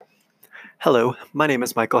Hello, my name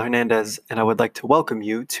is Michael Hernandez, and I would like to welcome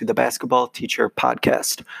you to the Basketball Teacher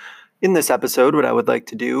Podcast. In this episode, what I would like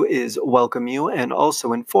to do is welcome you and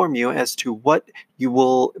also inform you as to what you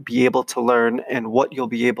will be able to learn and what you'll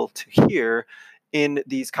be able to hear in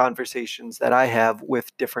these conversations that I have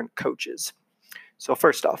with different coaches. So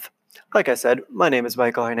first off, like I said, my name is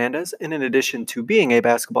Michael Hernandez, and in addition to being a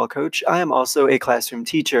basketball coach, I am also a classroom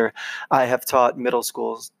teacher. I have taught middle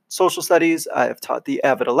school social studies, I have taught the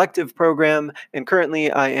AVID elective program, and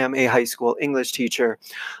currently I am a high school English teacher.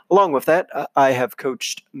 Along with that, I have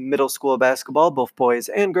coached middle school basketball, both boys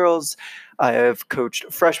and girls. I have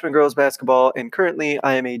coached freshman girls basketball, and currently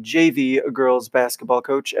I am a JV girls basketball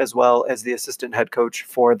coach as well as the assistant head coach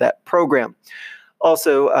for that program.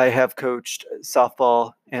 Also, I have coached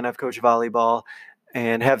softball and I've coached volleyball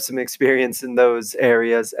and have some experience in those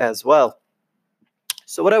areas as well.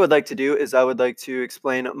 So what I would like to do is I would like to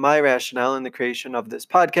explain my rationale in the creation of this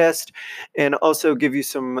podcast and also give you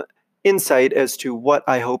some insight as to what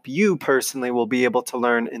I hope you personally will be able to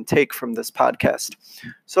learn and take from this podcast.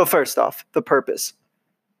 So first off, the purpose.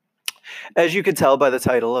 As you can tell by the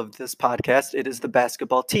title of this podcast, it is the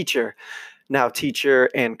basketball teacher. Now, teacher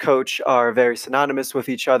and coach are very synonymous with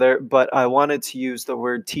each other, but I wanted to use the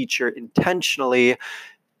word teacher intentionally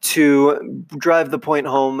to drive the point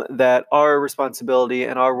home that our responsibility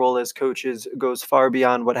and our role as coaches goes far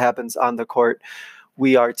beyond what happens on the court.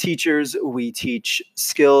 We are teachers. We teach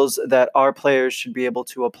skills that our players should be able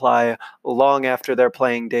to apply long after their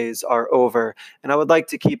playing days are over. And I would like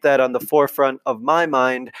to keep that on the forefront of my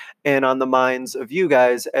mind and on the minds of you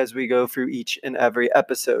guys as we go through each and every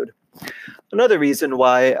episode. Another reason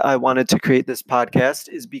why I wanted to create this podcast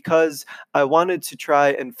is because I wanted to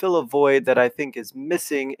try and fill a void that I think is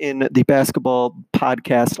missing in the basketball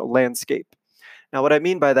podcast landscape. Now, what I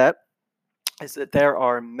mean by that is that there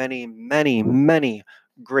are many, many, many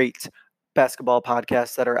great basketball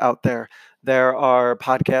podcasts that are out there. There are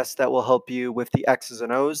podcasts that will help you with the X's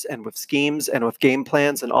and O's and with schemes and with game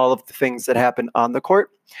plans and all of the things that happen on the court.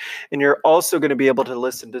 And you're also going to be able to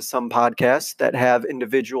listen to some podcasts that have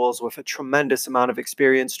individuals with a tremendous amount of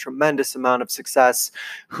experience, tremendous amount of success,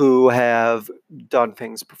 who have done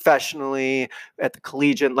things professionally at the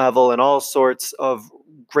collegiate level and all sorts of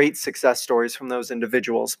great success stories from those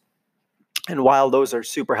individuals. And while those are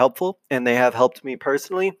super helpful and they have helped me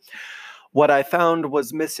personally, what I found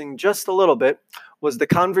was missing just a little bit was the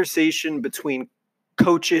conversation between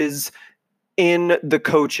coaches in the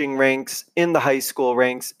coaching ranks, in the high school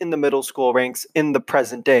ranks, in the middle school ranks, in the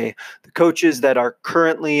present day, the coaches that are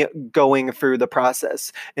currently going through the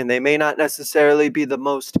process. And they may not necessarily be the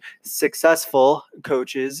most successful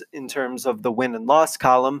coaches in terms of the win and loss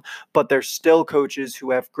column, but they're still coaches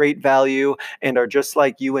who have great value and are just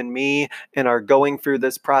like you and me and are going through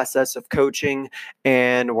this process of coaching,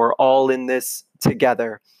 and we're all in this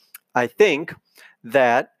together. I think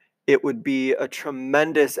that it would be a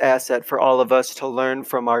tremendous asset for all of us to learn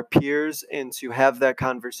from our peers and to have that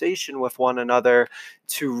conversation with one another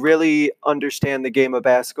to really understand the game of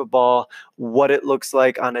basketball, what it looks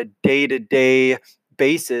like on a day-to-day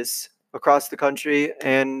basis across the country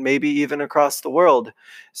and maybe even across the world.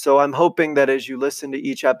 So I'm hoping that as you listen to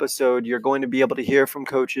each episode, you're going to be able to hear from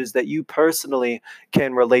coaches that you personally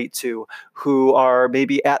can relate to, who are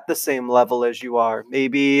maybe at the same level as you are.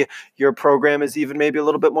 Maybe your program is even maybe a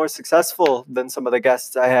little bit more successful than some of the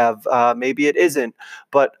guests I have. Maybe it isn't,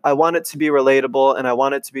 but I want it to be relatable, and I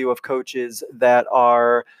want it to be with coaches that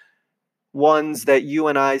are ones that you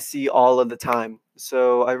and I see all of the time.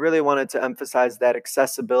 So I really wanted to emphasize that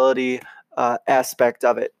accessibility aspect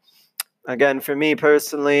of it. Again, for me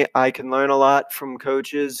personally, I can learn a lot from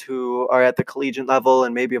coaches who are at the collegiate level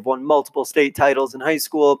and maybe have won multiple state titles in high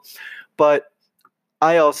school, but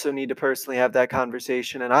I also need to personally have that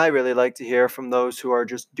conversation, and I really like to hear from those who are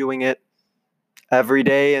just doing it every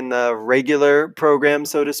day in the regular program,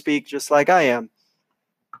 so to speak, just like I am.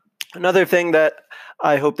 Another thing that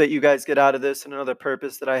I hope that you guys get out of this, and another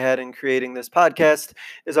purpose that I had in creating this podcast,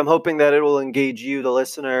 is I'm hoping that it will engage you, the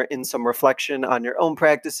listener, in some reflection on your own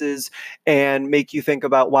practices and make you think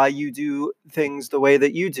about why you do things the way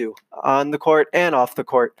that you do on the court and off the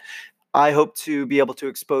court. I hope to be able to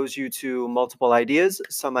expose you to multiple ideas,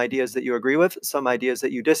 some ideas that you agree with, some ideas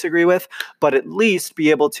that you disagree with, but at least be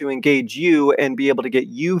able to engage you and be able to get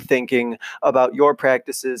you thinking about your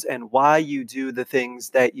practices and why you do the things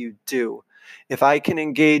that you do. If I can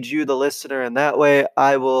engage you, the listener, in that way,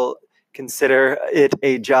 I will consider it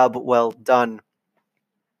a job well done.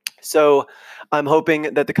 So I'm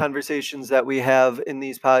hoping that the conversations that we have in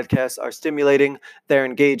these podcasts are stimulating, they're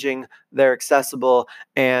engaging, they're accessible,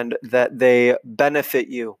 and that they benefit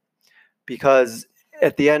you. Because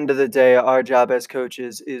at the end of the day, our job as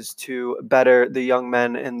coaches is to better the young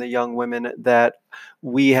men and the young women that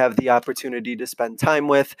we have the opportunity to spend time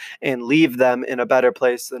with and leave them in a better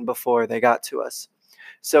place than before they got to us.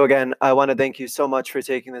 So again, I want to thank you so much for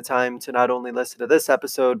taking the time to not only listen to this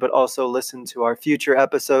episode, but also listen to our future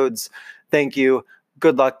episodes. Thank you.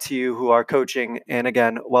 Good luck to you who are coaching. And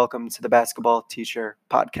again, welcome to the Basketball Teacher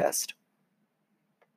Podcast.